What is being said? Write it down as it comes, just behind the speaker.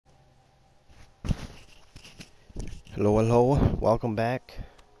Hello, hello, welcome back.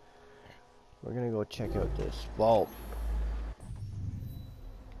 We're gonna go check out this vault.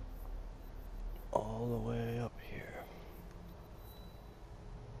 All the way up here.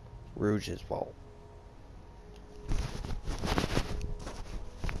 ROUGES vault.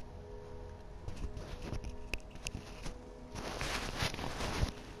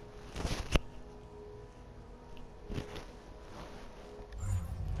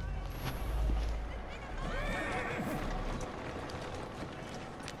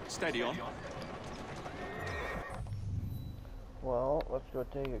 Steady on. Well, let's go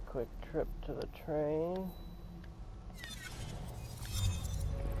take a quick trip to the train.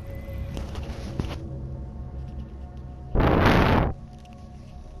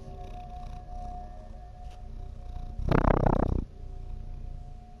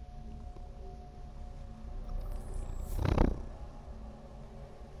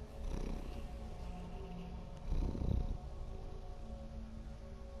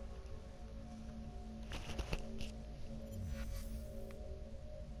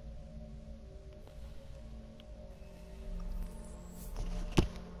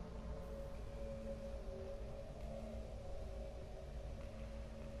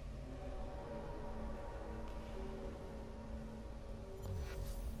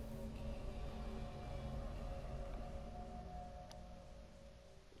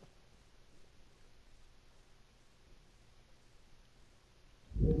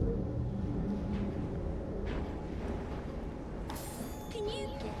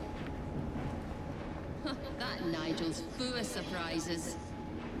 That Nigel's full of surprises.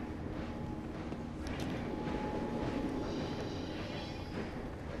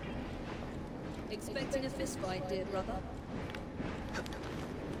 Expecting a fistfight, dear brother?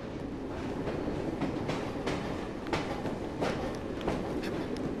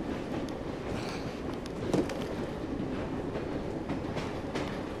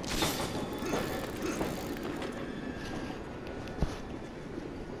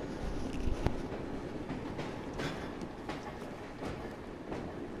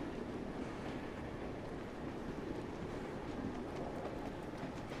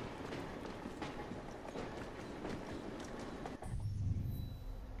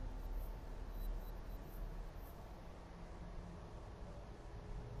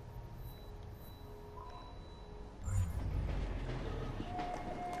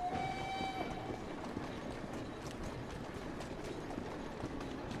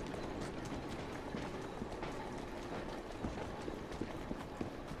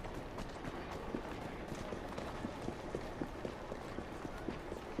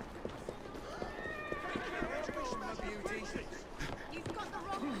 You've got the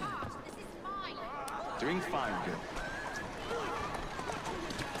wrong card. This is mine. Doing fine, girl.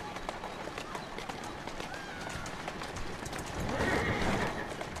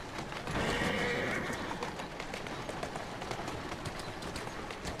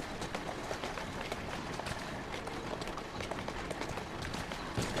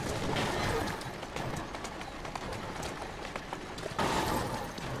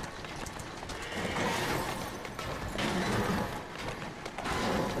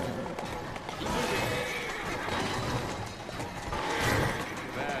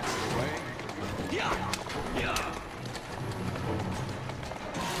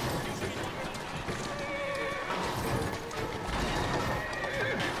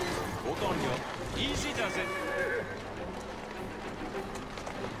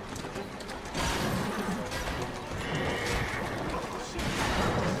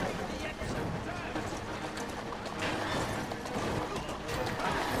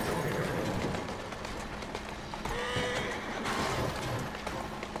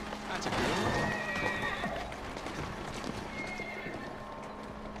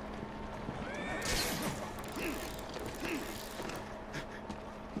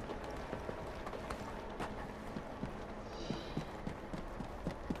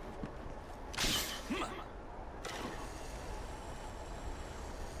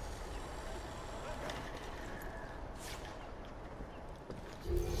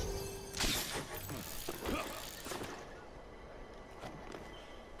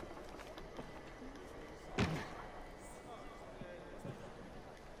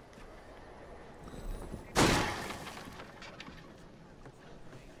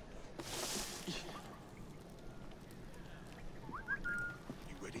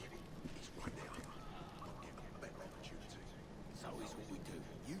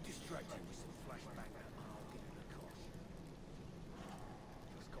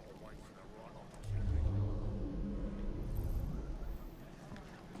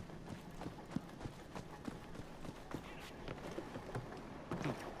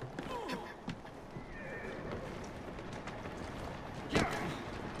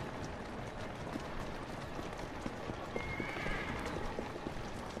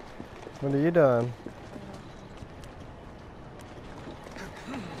 What are you doing?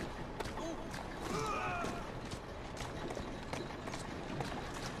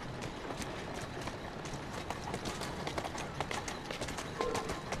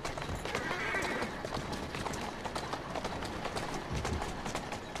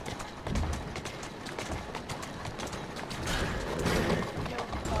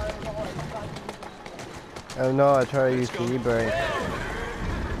 Oh no, I try to use the e-brake.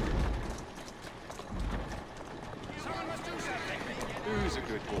 Someone must do something. Who's a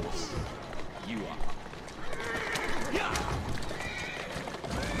good horse? You are.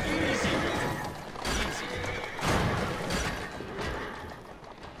 Easy. Easy.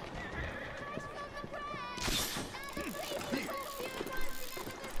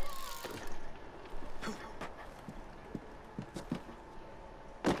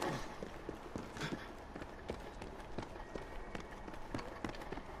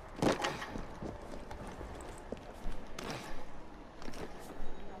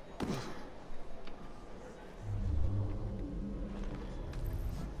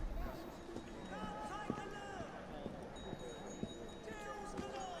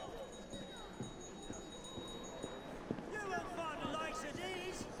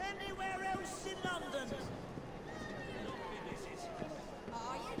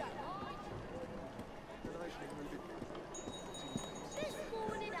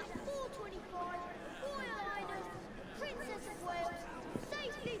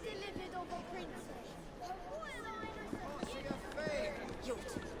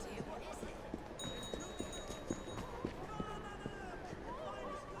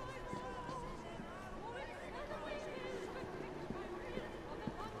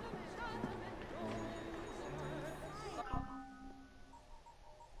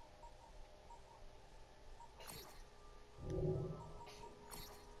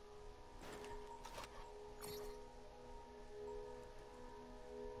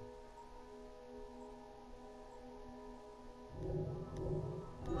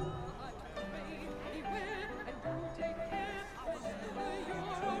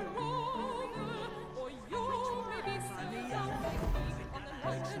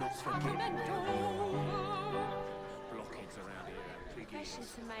 Blockheads around here, piggies.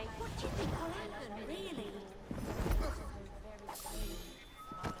 What do you think will happen, really?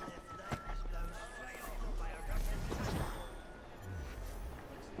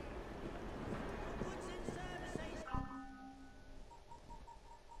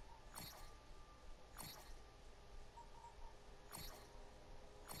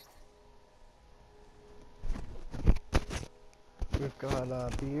 We've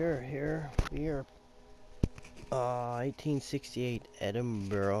got beer here. Beer. 1868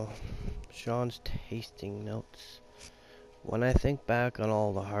 Edinburgh. Sean's tasting notes. When I think back on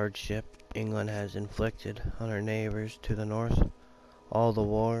all the hardship England has inflicted on her neighbors to the north, all the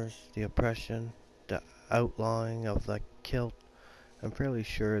wars, the oppression, the outlawing of the kilt, I'm fairly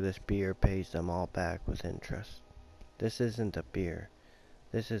sure this beer pays them all back with interest. This isn't a beer.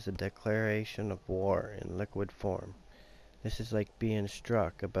 This is a declaration of war in liquid form. This is like being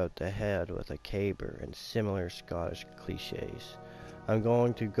struck about the head with a caber and similar Scottish cliches. I'm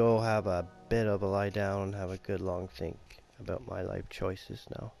going to go have a bit of a lie down and have a good long think about my life choices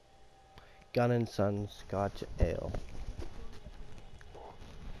now. Gun and Son Scotch Ale.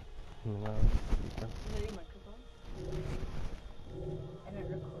 No.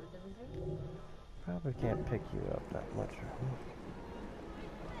 Probably can't pick you up that much.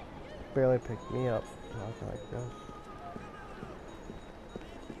 Barely picked me up. Talking like this.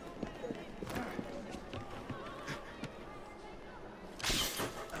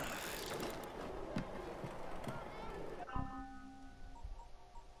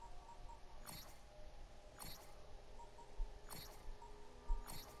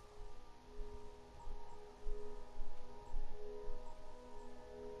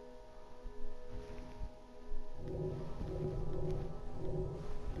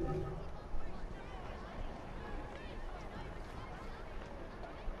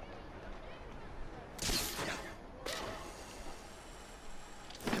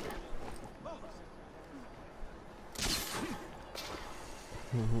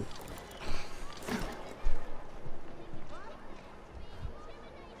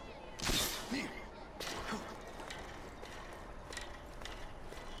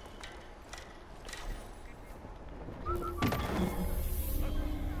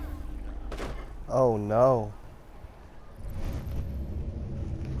 Oh no.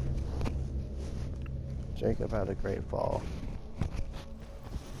 Jacob had a great fall.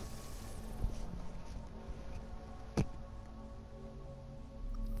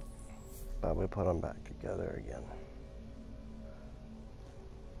 But we put them back together again.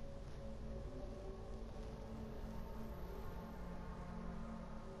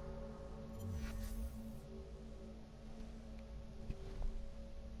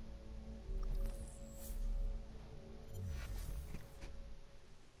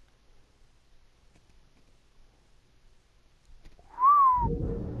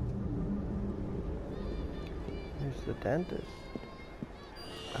 Here's the dentist.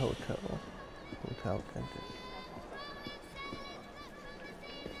 Hotel dentist.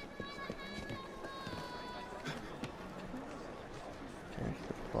 There's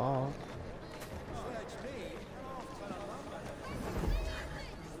the vault.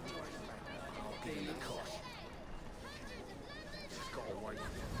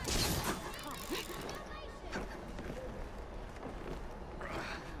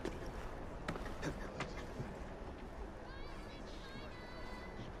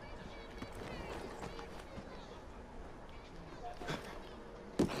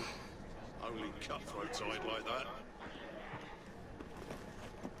 Only cutthroats hide like that.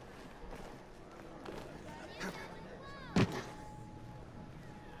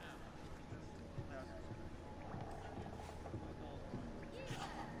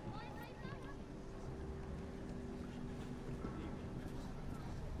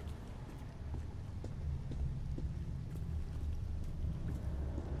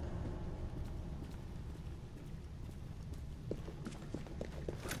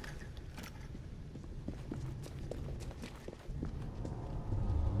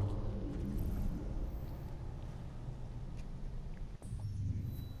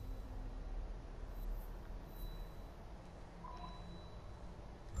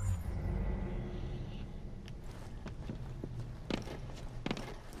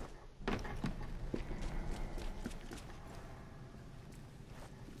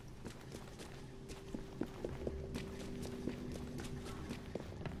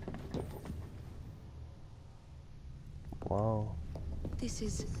 Whoa. This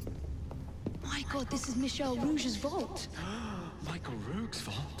is... My god, this is Michel Rouge's vault. Michael Rouges'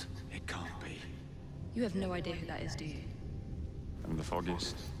 vault? It can't be. You have no idea who that is, do you? I'm the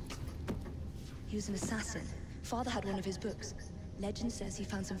foggiest. He was an assassin. Father had one of his books. Legend says he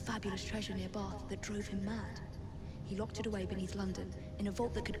found some fabulous treasure near Bath that drove him mad. He locked it away beneath London, in a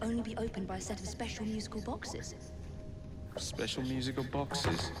vault that could only be opened by a set of special musical boxes. Special musical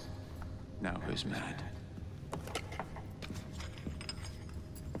boxes? Now who's mad?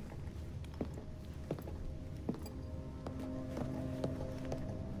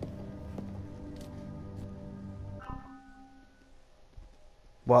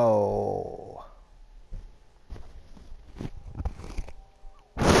 Whoa.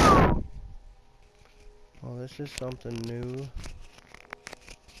 Well, this is something new.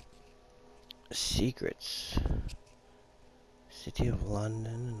 Secrets. City of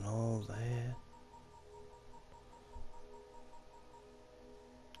London and all that.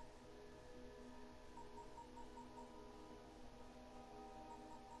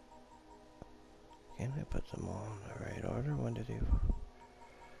 Can I put them all in the right order? When did he...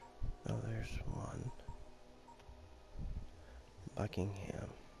 Oh, there's one. Buckingham.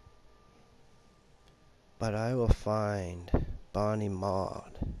 But I will find Bonnie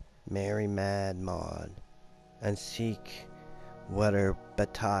Maud, Mary Mad Maud, and seek whatever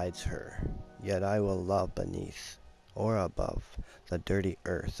betides her. Yet I will love beneath, or above, the dirty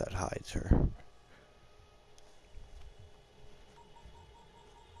earth that hides her.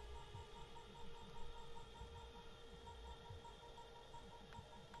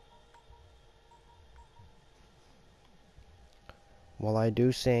 While I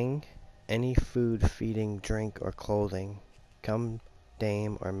do sing, any food, feeding, drink, or clothing, come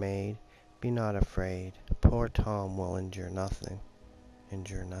dame or maid, be not afraid. Poor Tom will endure nothing.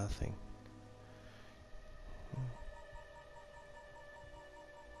 Endure nothing.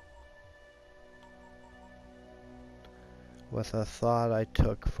 With a thought I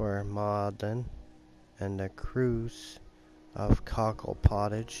took for Maudlin, and a cruise of cockle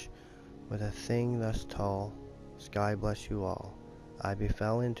pottage, with a thing thus tall, sky bless you all, I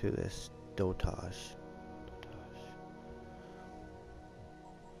befell into this dotage.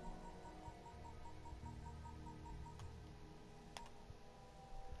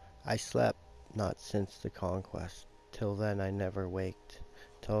 I slept not since the conquest, till then I never waked,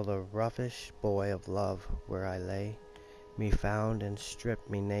 till the roughish boy of love, where I lay, me found and stripped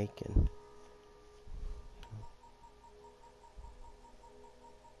me naked.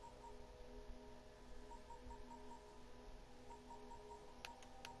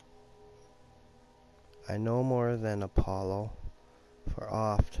 I no more than Apollo, For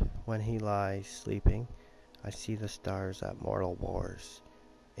oft, when he lies sleeping, I see the stars at mortal wars,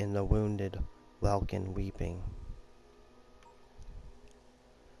 in the wounded welkin weeping.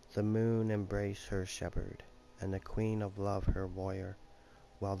 The moon embrace her shepherd, and the queen of love her warrior,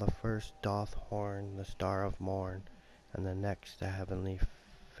 while the first doth horn the star of morn, and the next the heavenly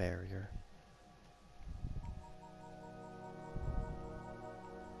farrier.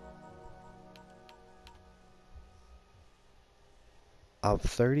 Of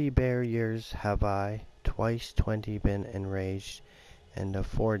 30 bare years have I twice 20 been enraged, and of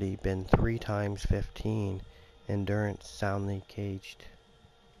 40 been 3 times 15, endurance soundly caged.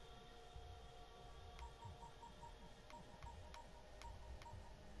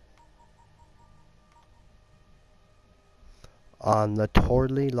 On the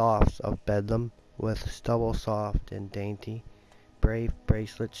tordly lofts of Bedlam, with stubble soft and dainty, brave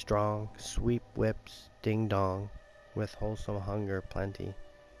bracelets strong, sweep whips, ding dong, with wholesome hunger plenty.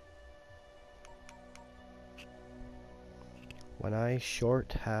 When I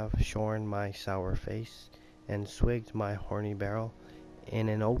short have shorn my sour face, and swigged my horny barrel, in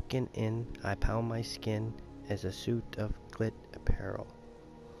an oaken inn I pound my skin as a suit of gilt apparel.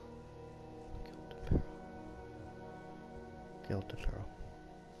 Gilt apparel.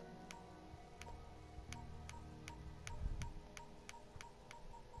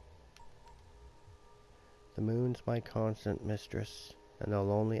 The moon's my constant mistress, and the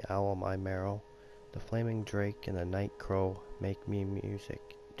lonely owl my marrow. The flaming drake and the night crow make me music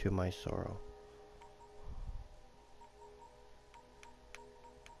to my sorrow.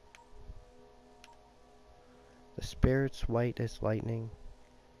 The spirits white as lightning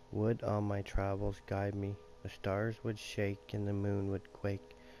would on my travels guide me. The stars would shake and the moon would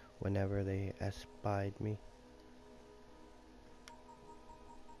quake whenever they espied me.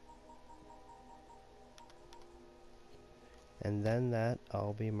 And then that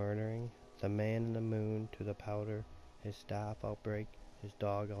I'll be murdering the man in the moon to the powder, his staff I'll break, his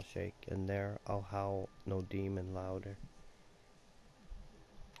dog I'll shake, and there I'll howl no demon louder.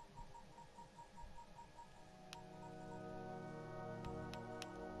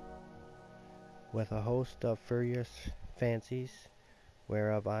 With a host of furious fancies,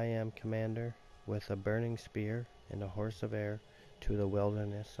 whereof I am commander, with a burning spear and a horse of air, to the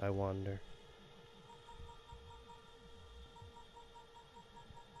wilderness I wander.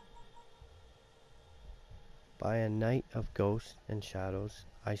 By a night of ghosts and shadows,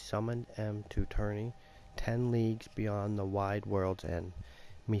 I summoned am to tourney 10 leagues beyond the wide world's end.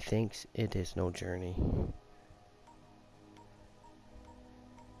 Methinks it is no journey.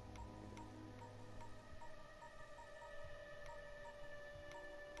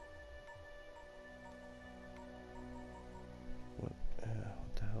 What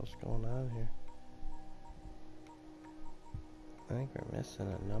the hell's going on here? I think we're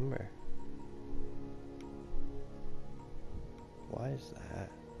missing a number. Why is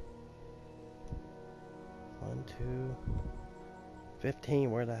that? 1, 2, 15.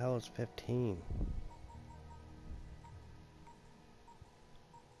 Where the hell is 15?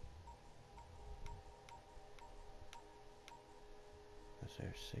 Is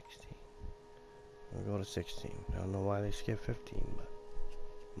there 16? We'll go to 16. I don't know why they skipped 15, but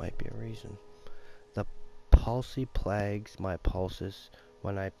might be a reason. The palsy plagues my pulses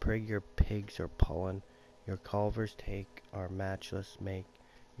when I prig your pigs or pollen. Your culvers take our matchless make,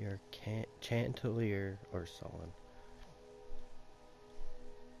 your chanticleer or sullen.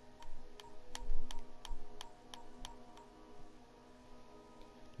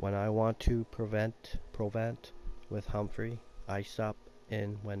 When I want to prevent with Humphrey, I sup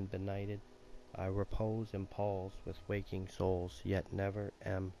in when benighted. I repose in Paul's with waking souls, yet never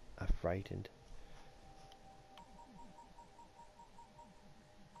am affrighted.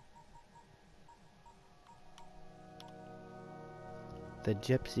 The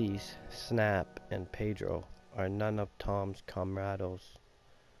gypsies, Snap and Pedro, are none of Tom's comrados.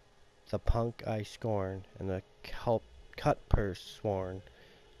 The punk I scorn, and the cut purse sworn,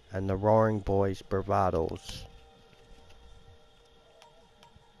 and the roaring boys' bravados.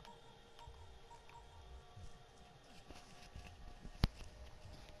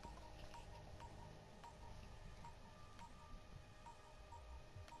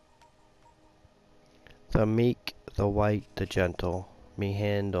 The meek, the white, the gentle, me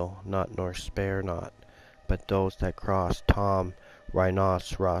handle not nor spare not, but those that cross Tom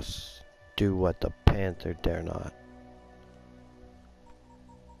Rhinoceros do what the panther dare not.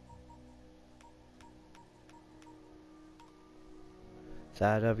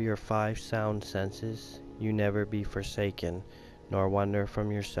 That of your 5 sound senses you never be forsaken, nor wander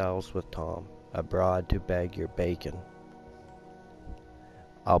from yourselves with Tom, abroad to beg your bacon.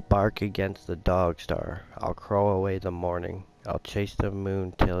 I'll bark against the dog star, I'll crow away the morning, I'll chase the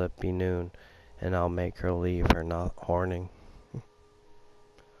moon till it be noon, and I'll make her leave her not horning.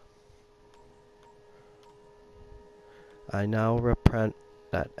 I now repent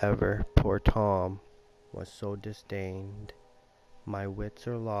that ever poor Tom was so disdained. My wits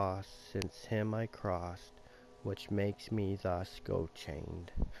are lost since him I crossed, which makes me thus go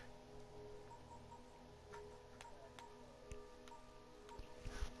chained.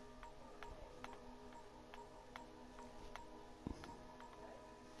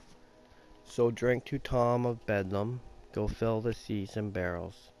 So drink to Tom of Bedlam, go fill the seas and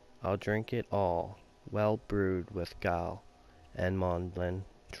barrels. I'll drink it all, well brewed with gall, and maudlin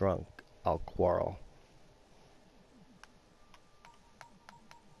drunk I'll quarrel.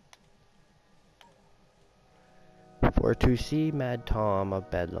 For to see Mad Tom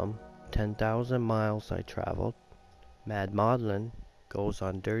of Bedlam, 10,000 miles I travelled. Mad Maudlin goes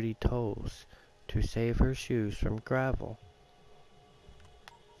on dirty toes to save her shoes from gravel.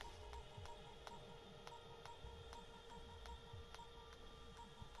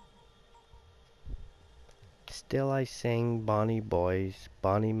 Still I sing bonny boys,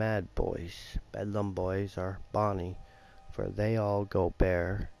 bonny mad boys, Bedlam boys are bonny, for they all go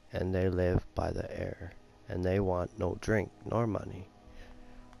bare, and they live by the air, and they want no drink nor money.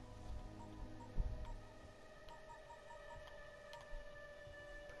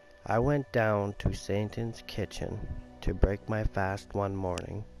 I went down to Satan's kitchen to break my fast one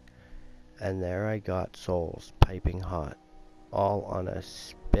morning, and there I got souls piping hot, all on a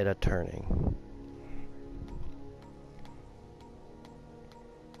spit a turning.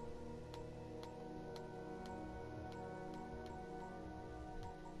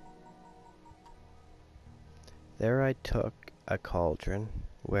 There I took a cauldron,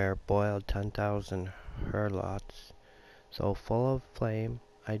 where boiled 10,000 hurlots, so full of flame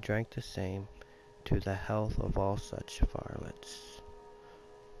I drank the same, to the health of all such varlets.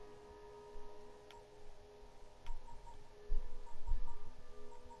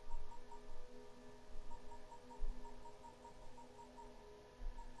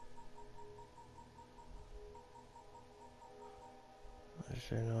 Is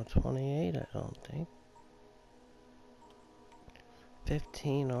there no 28? I don't think.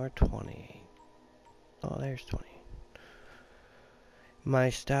 15 or 28. Oh, there's 20. My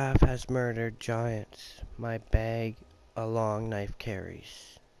staff has murdered giants, my bag a long knife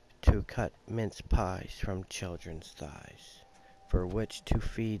carries, to cut mince pies from children's thighs, for which to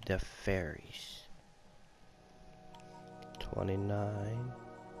feed the fairies. 29.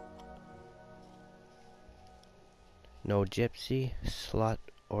 No gypsy, slut,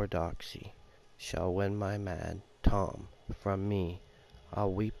 or doxy shall win my mad Tom from me.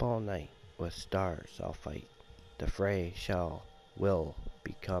 I'll weep all night, with stars I'll fight, the fray will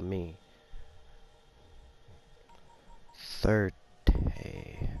become me. 30.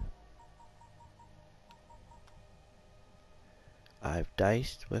 I've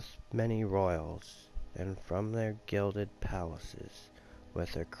diced with many royals, and from their gilded palaces,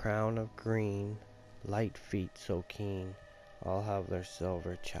 with their crown of green, light feet so keen, I'll have their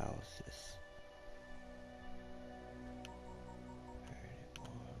silver chalices.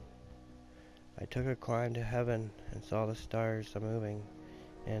 31. I took a climb to heaven, and saw the stars a-moving,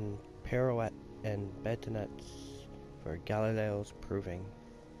 in pirouette and betonettes, for Galileo's proving.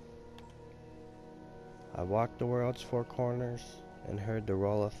 I walked the world's four corners, and heard the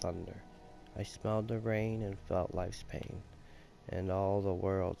roll of thunder. I smelled the rain, and felt life's pain, and all the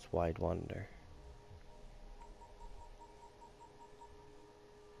world's wide wonder.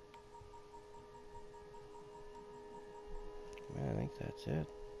 Man, I think that's it.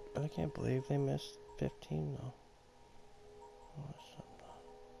 I can't believe they missed 15 though. Awesome.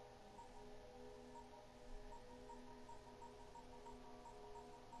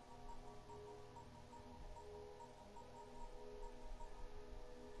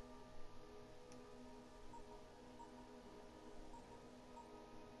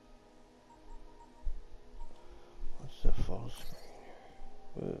 What's the full screen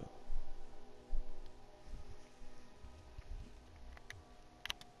here? Woo.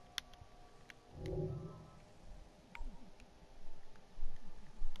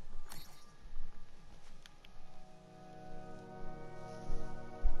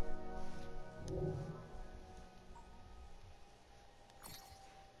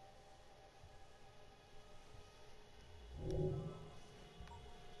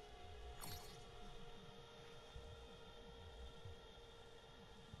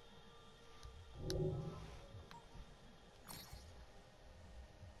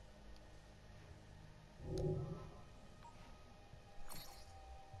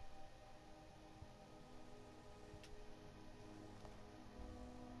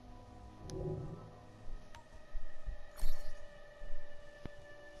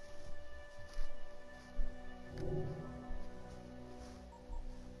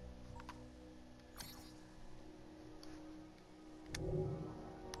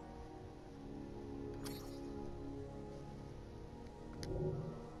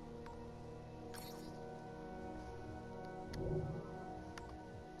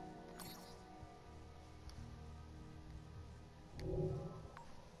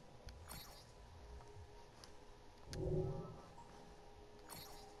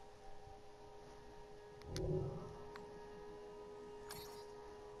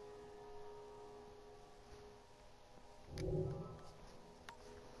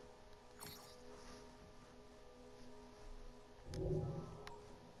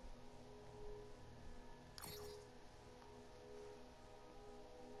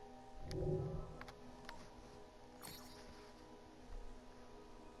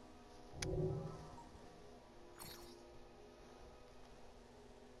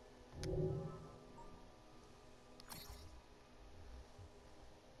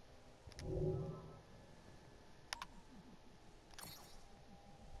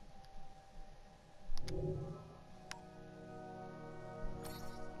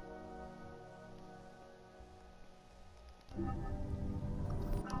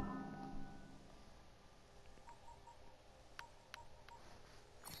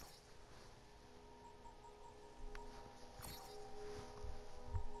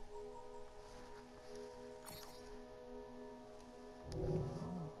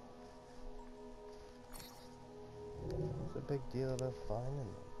 the big deal about finding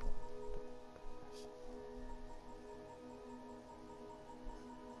them?